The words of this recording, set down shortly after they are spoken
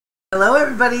Hello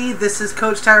everybody, this is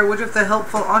Coach Tyra Woodruff, the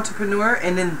Helpful Entrepreneur,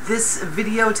 and in this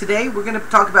video today we're going to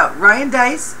talk about Ryan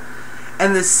Deiss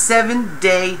and the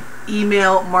 7-day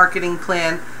email marketing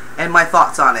plan and my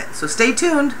thoughts on it. So stay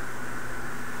tuned.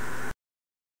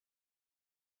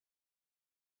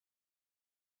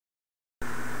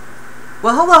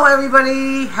 Well, hello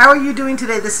everybody, how are you doing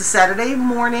today? This is Saturday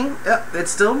morning.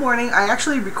 It's still morning. I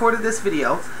actually recorded this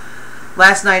video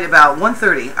last night about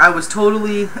 1:30. I was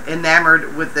totally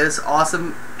enamored with this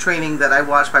awesome training that I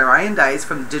watched by Ryan Deiss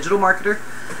from the Digital Marketer,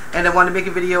 and I wanted to make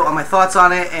a video on my thoughts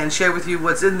on it and share with you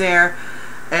what's in there.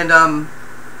 And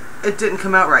it didn't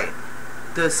come out right.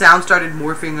 The sound started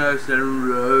morphing. I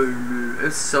said,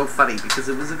 it's so funny because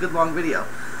it was a good long video.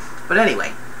 But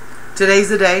anyway, today's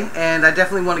the day, and I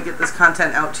definitely want to get this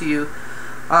content out to you.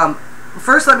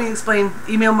 First, let me explain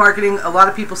email marketing. A lot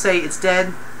of people say it's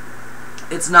dead.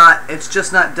 It's not. It's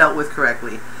just not dealt with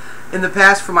correctly. In the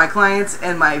past, for my clients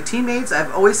and my teammates, I've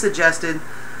always suggested,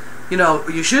 you know,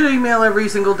 you should email every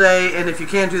single day, and if you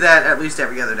can't do that, at least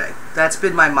every other day. That's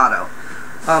been my motto.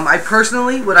 I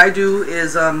personally, what I do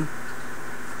is I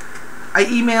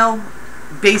email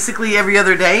basically every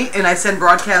other day, and I send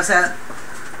broadcasts out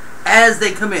as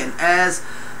they come in, as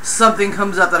something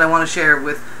comes up that I want to share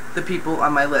with the people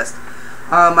on my list.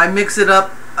 I mix it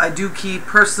up. I do keep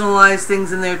personalized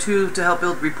things in there too to help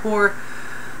build rapport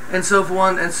and so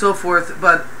on and so forth,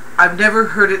 but I've never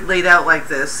heard it laid out like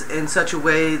this in such a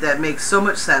way that makes so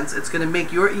much sense. It's going to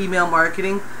make your email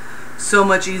marketing so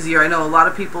much easier. I know a lot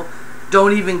of people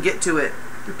don't even get to it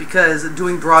because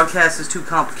doing broadcasts is too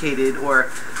complicated, or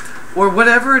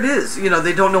whatever it is. You know,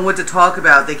 they don't know what to talk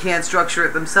about. They can't structure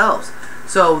it themselves.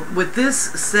 So with this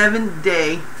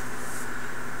 7-day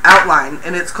outline,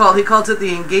 and he calls it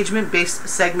the engagement-based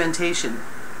segmentation.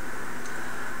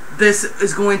 This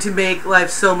is going to make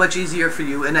life so much easier for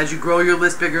you, and as you grow your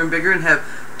list bigger and bigger and have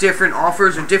different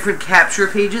offers or different capture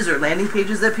pages or landing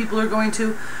pages that people are going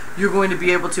to, you're going to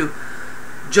be able to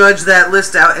judge that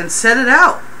list out and set it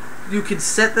out. You can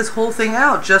set this whole thing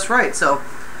out just right. So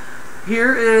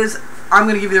here is, I'm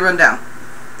going to give you the rundown.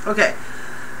 Okay,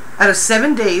 out of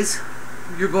 7 days,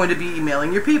 you're going to be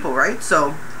emailing your people, right?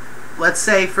 So let's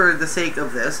say, for the sake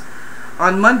of this,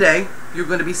 on Monday, you're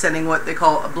going to be sending what they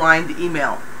call a blind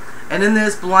email. And in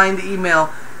this blind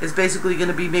email is basically going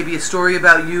to be maybe a story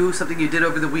about you, something you did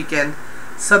over the weekend,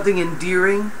 something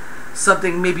endearing,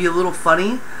 something maybe a little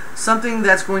funny, something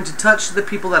that's going to touch the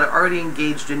people that are already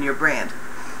engaged in your brand.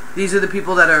 These are the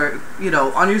people that are, you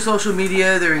know, on your social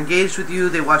media, they're engaged with you,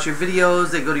 they watch your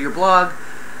videos, they go to your blog.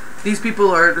 These people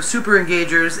are the super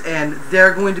engagers, and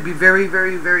they're going to be very,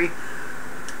 very, very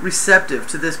receptive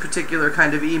to this particular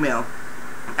kind of email.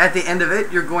 At the end of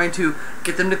it, you're going to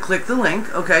get them to click the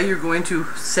link. Okay, you're going to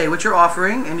say what you're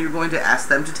offering, and you're going to ask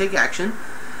them to take action.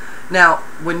 Now,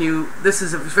 this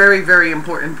is a very, very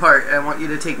important part, and I want you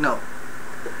to take note.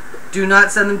 Do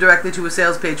not send them directly to a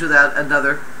sales page without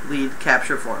another lead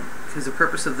capture form, because the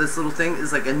purpose of this little thing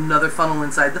is like another funnel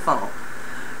inside the funnel.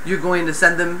 You're going to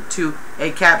send them to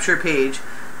a capture page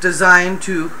designed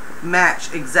to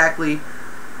match exactly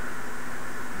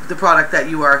the product that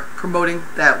you are promoting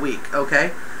that week.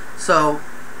 Okay, so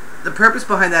the purpose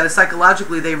behind that is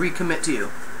psychologically they recommit to you.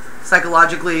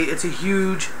 Psychologically, it's a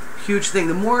huge thing.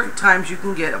 The more times you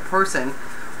can get a person,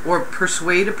 or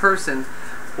persuade a person,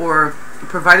 or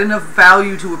provide enough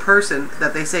value to a person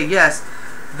that they say yes,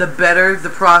 the better the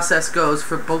process goes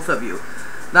for both of you.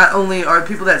 Not only are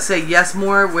people that say yes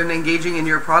more when engaging in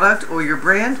your product or your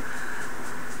brand,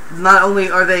 not only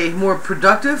are they more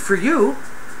productive for you,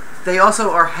 they also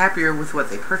are happier with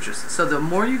what they purchase. So the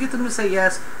more you get them to say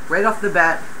yes right off the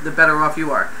bat, the better off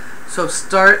you are. So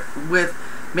start with,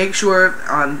 make sure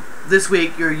on this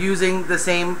week you're using the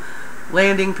same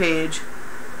landing page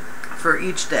for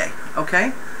each day.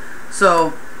 Okay,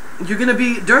 so you're going to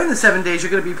be, during the 7 days,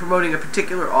 you're going to be promoting a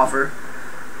particular offer,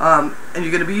 and you're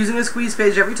going to be using a squeeze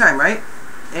page every time, right?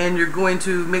 And you're going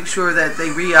to make sure that they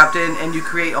re-opt in, and you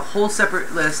create a whole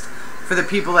separate list for the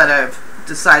people that have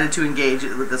decided to engage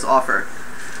with this offer.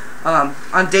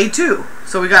 On day 2,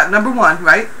 so we got number 1,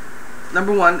 right?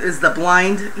 Number 1 is the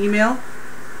blind email,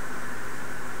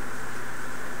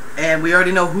 and we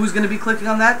already know who's going to be clicking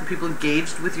on that, the people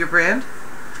engaged with your brand.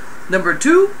 Number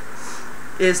 2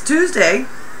 is Tuesday,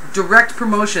 direct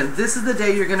promotion. This is the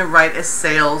day you're going to write a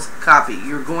sales copy.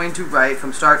 You're going to write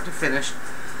from start to finish.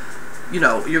 You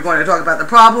know, you're going to talk about the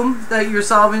problem that you're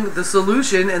solving, the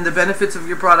solution, and the benefits of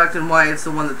your product, and why it's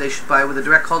the one that they should buy, with a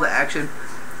direct call to action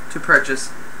to purchase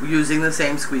using the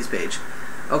same squeeze page.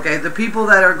 Okay, the people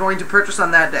that are going to purchase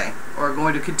on that day, or are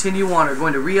going to continue on, or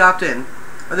going to re-opt in,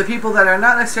 are the people that are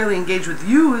not necessarily engaged with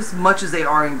you as much as they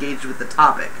are engaged with the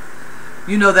topic.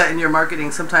 You know that in your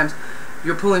marketing, sometimes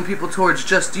you're pulling people towards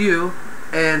just you,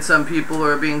 and some people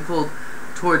are being pulled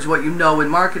towards what you know in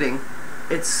marketing.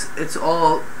 It's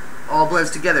all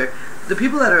blends together. The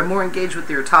people that are more engaged with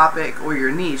your topic or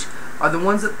your niche are the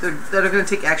ones that are going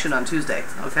to take action on Tuesday.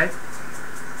 Okay.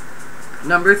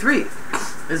 Number 3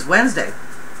 is Wednesday.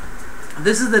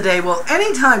 This is the day. Well,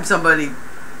 anytime somebody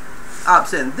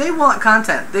opts in, they want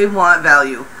content. They want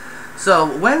value.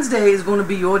 So Wednesday is going to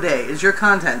be your day. It's your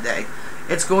content day.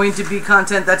 It's going to be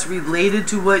content that's related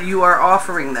to what you are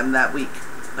offering them that week.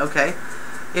 Okay?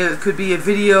 It could be a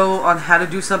video on how to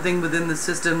do something within the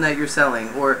system that you're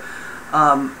selling, or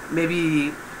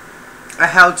maybe a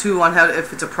how-to on how to,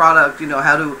 if it's a product,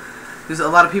 how to. There's a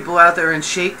lot of people out there in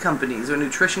shake companies or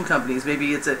nutrition companies.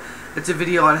 Maybe it's a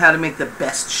video on how to make the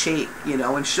best shake,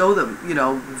 and show them,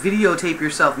 videotape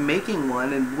yourself making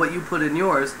one and what you put in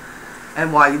yours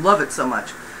and why you love it so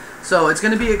much. So it's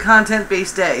going to be a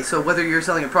content-based day. So whether you're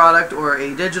selling a product or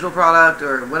a digital product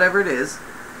or whatever it is,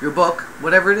 your book,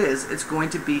 whatever it is, it's going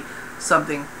to be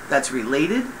something that's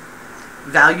related,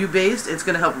 value-based. It's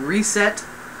going to help reset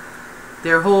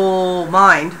their whole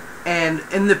mind. And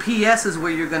in the PS is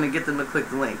where you're going to get them to click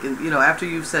the link. And, after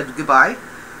you've said goodbye,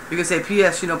 you're going to say,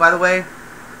 PS, by the way,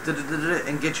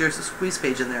 and get your squeeze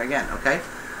page in there again, okay?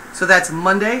 So that's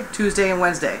Monday, Tuesday, and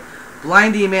Wednesday.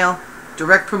 Blind email,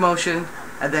 direct promotion,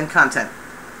 and then content,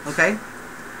 okay?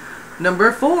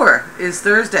 Number 4 is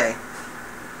Thursday.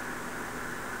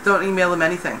 Don't email them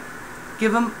anything.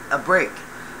 Give them a break.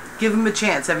 Give them a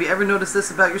chance. Have you ever noticed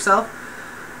this about yourself?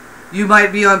 You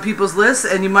might be on people's lists,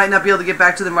 and you might not be able to get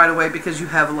back to them right away because you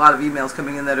have a lot of emails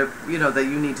coming in that are, that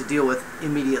you need to deal with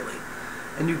immediately.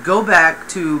 And you go back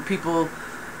to people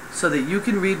so that you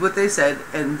can read what they said,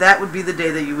 and that would be the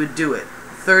day that you would do it.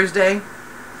 Thursday,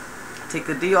 take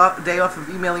the day off of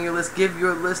emailing your list. Give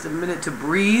your list a minute to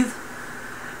breathe,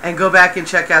 and go back and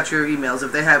check out your emails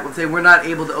if they were not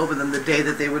able to open them the day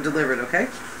that they were delivered. Okay.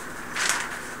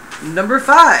 Number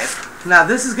 5. Now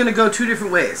this is going to go 2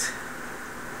 different ways.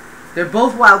 They're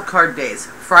both wild card days.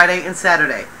 Friday and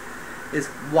Saturday is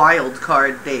wild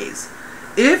card days.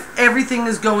 If everything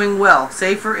is going well,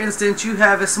 say for instance you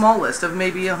have a small list of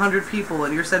maybe 100 people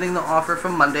and you're sending the offer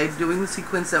from Monday, doing the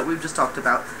sequence that we've just talked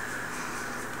about,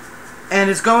 and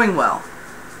it's going well.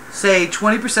 Say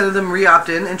 20% of them re-opt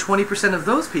in and 20% of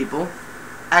those people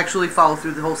actually follow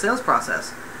through the whole sales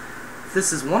process.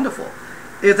 This is wonderful.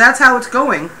 If that's how it's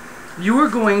going, you are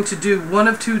going to do one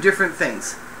of 2 different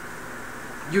things.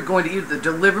 You're going to either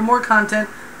deliver more content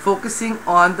focusing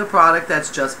on the product that's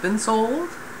just been sold,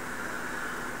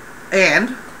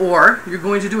 or you're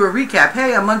going to do a recap.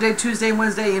 Hey, on Monday, Tuesday,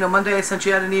 Wednesday, Monday I sent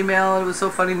you out an email, and it was so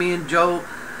funny, me and Joe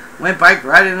went bike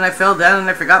riding and I fell down and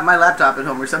I forgot my laptop at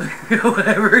home or something,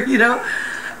 whatever,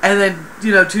 And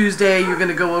then, Tuesday you're going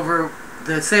to go over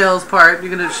the sales part.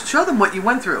 You're going to show them what you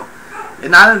went through.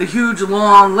 And not in a huge,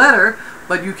 long letter,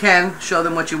 but you can show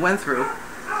them what you went through.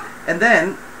 And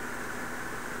then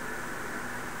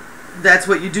that's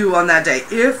what you do on that day.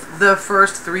 If the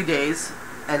first 3 days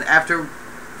and after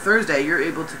Thursday you're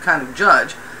able to kind of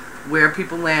judge where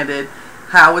people landed,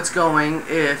 how it's going,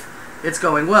 if it's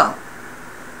going well,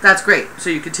 that's great.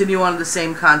 So you continue on the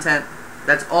same content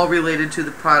that's all related to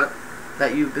the product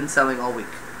that you've been selling all week.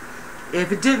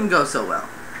 If it didn't go so well,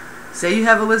 say you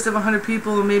have a list of 100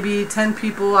 people and maybe 10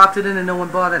 people opted in and no one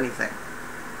bought anything,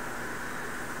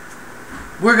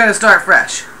 we're going to start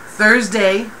fresh.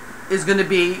 Thursday is going to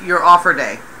be your offer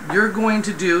day. You're going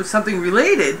to do something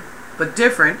related but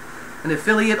different, an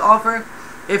affiliate offer.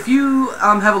 If you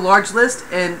have a large list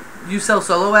and you sell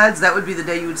solo ads, that would be the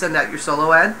day you would send out your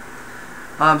solo ad.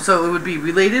 So it would be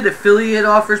related affiliate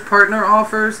offers, partner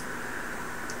offers,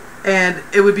 and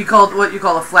it would be called what you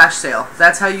call a flash sale.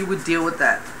 That's how you would deal with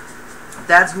that.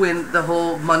 That's when the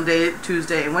whole Monday,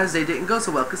 Tuesday, and Wednesday didn't go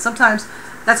so well, because sometimes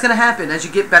that's going to happen as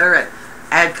you get better at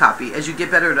ad copy, as you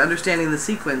get better at understanding the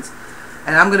sequence.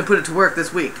 And I'm going to put it to work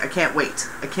this week. I can't wait.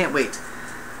 I can't wait.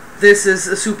 This is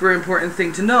a super important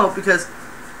thing to know, because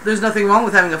there's nothing wrong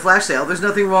with having a flash sale. There's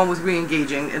nothing wrong with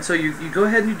re-engaging. And so you go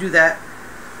ahead and you do that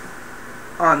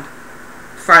on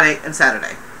Friday and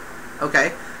Saturday.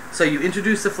 Okay? So you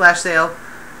introduce the flash sale,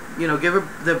 give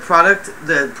the product,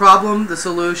 the problem, the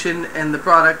solution, and the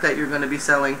product that you're going to be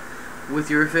selling with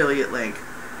your affiliate link.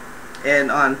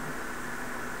 And on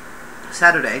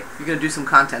Saturday, you're going to do some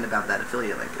content about that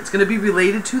affiliate link. It's going to be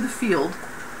related to the field,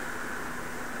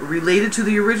 related to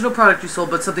the original product you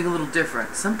sold, but something a little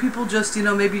different. Some people just,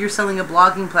 maybe you're selling a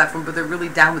blogging platform, but they're really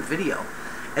down with video,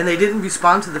 and they didn't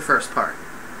respond to the first part.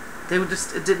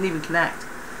 It didn't even connect.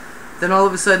 Then all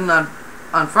of a sudden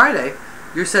on Friday,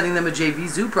 you're sending them a JV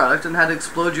Zoo product on how to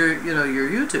explode your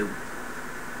YouTube.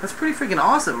 That's pretty freaking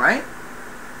awesome, right?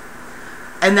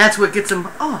 And that's what gets them,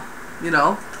 I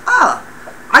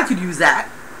could use that.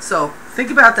 So think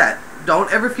about that.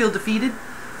 Don't ever feel defeated,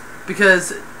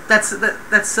 because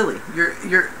that's silly.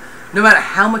 You're no matter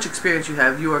how much experience you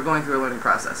have, you are going through a learning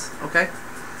process. Okay.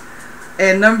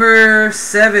 And number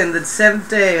 7, the 7th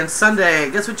day on Sunday.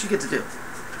 Guess what you get to do?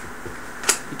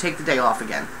 You take the day off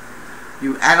again.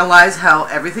 You analyze how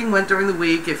everything went during the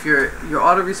week. If your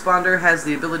autoresponder has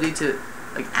the ability to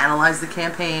analyze the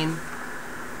campaign,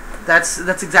 that's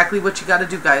exactly what you got to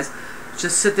do, guys.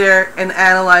 Just sit there and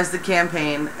analyze the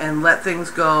campaign and let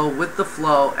things go with the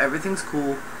flow. Everything's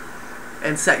cool.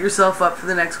 And set yourself up for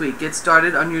the next week. Get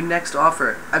started on your next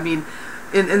offer. I mean,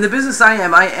 in the business I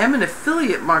am an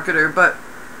affiliate marketer, but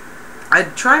I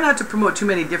try not to promote too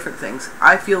many different things.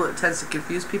 I feel it tends to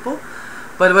confuse people.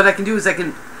 But what I can do is I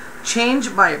can change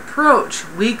my approach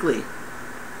weekly.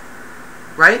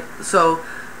 Right? So,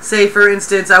 say for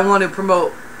instance, I want to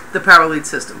promote the Power Lead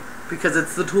system, because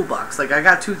it's the toolbox. I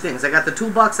got 2 things. I got the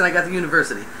toolbox and I got the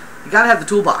university. You got to have the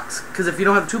toolbox, because if you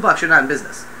don't have the toolbox, you're not in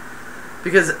business.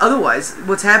 Because otherwise,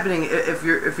 what's happening if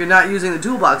you're not using the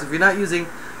toolbox, if you're not using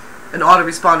an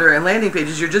autoresponder and landing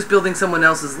pages, you're just building someone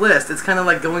else's list. It's kind of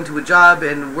like going to a job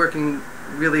and working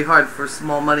really hard for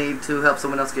small money to help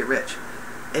someone else get rich.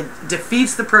 It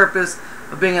defeats the purpose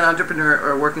of being an entrepreneur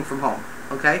or working from home.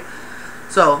 Okay?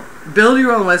 So build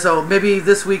your own list. So maybe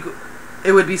this week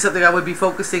it would be something I would be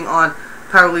focusing on.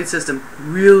 Power Lead system,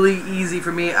 really easy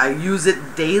for me. I use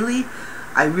it daily.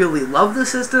 I really love the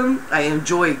system. I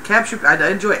enjoy capture. I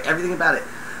enjoy everything about it.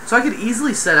 So I could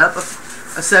easily set up a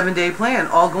 7-day plan,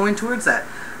 all going towards that.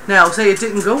 Now, say it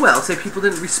didn't go well. Say people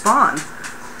didn't respond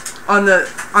on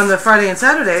the Friday and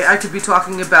Saturday. I could be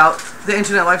talking about the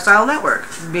Internet Lifestyle Network.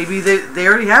 Maybe they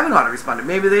already have an autoresponder.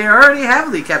 Maybe they already have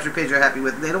a lead capture page they're happy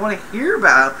with. They don't want to hear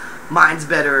about mine's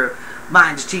better,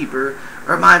 mine's cheaper,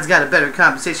 or mine's got a better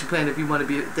compensation plan. If you want to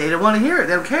be, they don't want to hear it.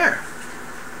 They don't care.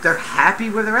 They're happy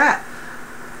where they're at.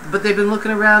 But they've been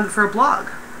looking around for a blog.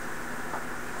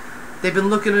 They've been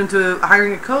looking into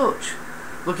hiring a coach,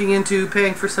 looking into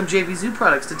paying for some JVZoo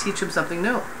products to teach them something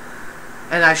new.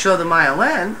 And I show them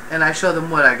ILN, and I show them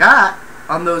what I got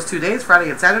on those 2 days, Friday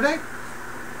and Saturday.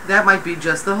 That might be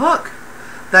just the hook.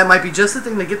 That might be just the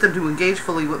thing to get them to engage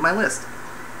fully with my list.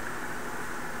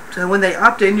 So when they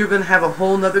opt in, you're going to have a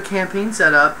whole nother campaign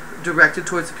set up directed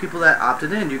towards the people that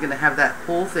opted in. You're going to have that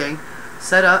whole thing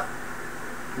set up.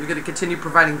 You're going to continue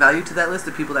providing value to that list,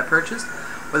 the people that purchased,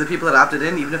 or the people that opted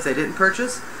in, even if they didn't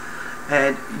purchase.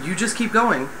 And you just keep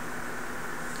going.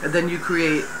 And then you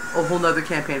create a whole nother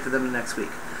campaign for them the next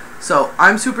week. So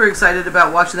I'm super excited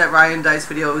about watching that Ryan Deiss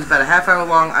video. It was about a half hour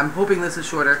long. I'm hoping this is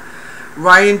shorter.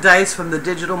 Ryan Deiss from The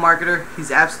Digital Marketer.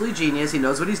 He's absolutely genius. He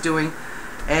knows what he's doing.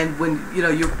 And when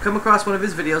you come across one of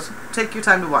his videos, take your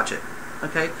time to watch it.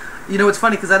 Okay? It's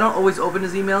funny because I don't always open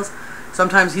his emails.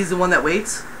 Sometimes he's the one that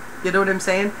waits. You know what I'm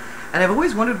saying? And I've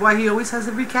always wondered why he always has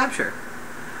a recapture.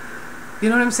 You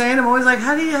know what I'm saying? I'm always like,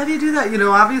 how do you do that?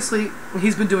 Obviously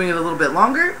he's been doing it a little bit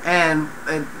longer and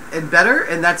better,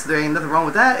 and there ain't nothing wrong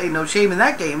with that. Ain't no shame in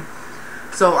that game.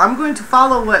 So I'm going to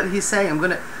follow what he's saying. I'm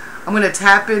gonna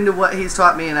tap into what he's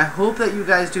taught me, and I hope that you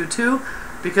guys do too,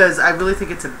 because I really think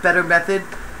it's a better method.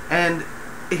 And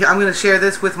I'm gonna share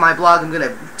this with my blog. I'm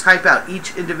gonna type out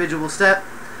each individual step.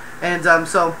 And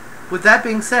so with that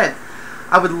being said,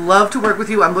 I would love to work with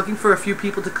you. I'm looking for a few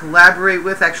people to collaborate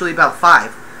with, actually about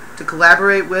 5, to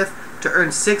collaborate with, to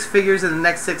earn 6 figures in the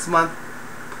next 6 months.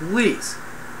 Please,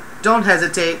 don't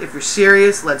hesitate. If you're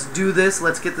serious, let's do this.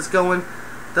 Let's get this going.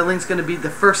 The link's going to be the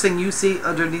first thing you see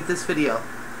underneath this video.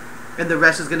 And the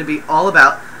rest is going to be all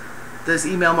about this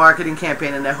email marketing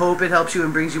campaign. And I hope it helps you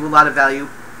and brings you a lot of value.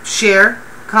 Share,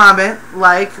 comment,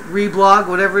 like, reblog,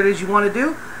 whatever it is you want to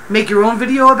do. Make your own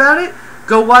video about it.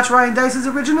 Go watch Ryan Deiss's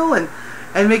original and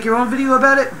make your own video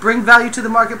about it. Bring value to the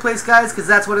marketplace, guys, because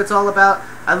that's what it's all about.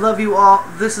 I love you all.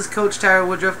 This is Coach Tara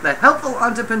Woodruff, the Helpful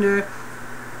Entrepreneur.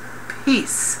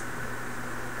 Peace.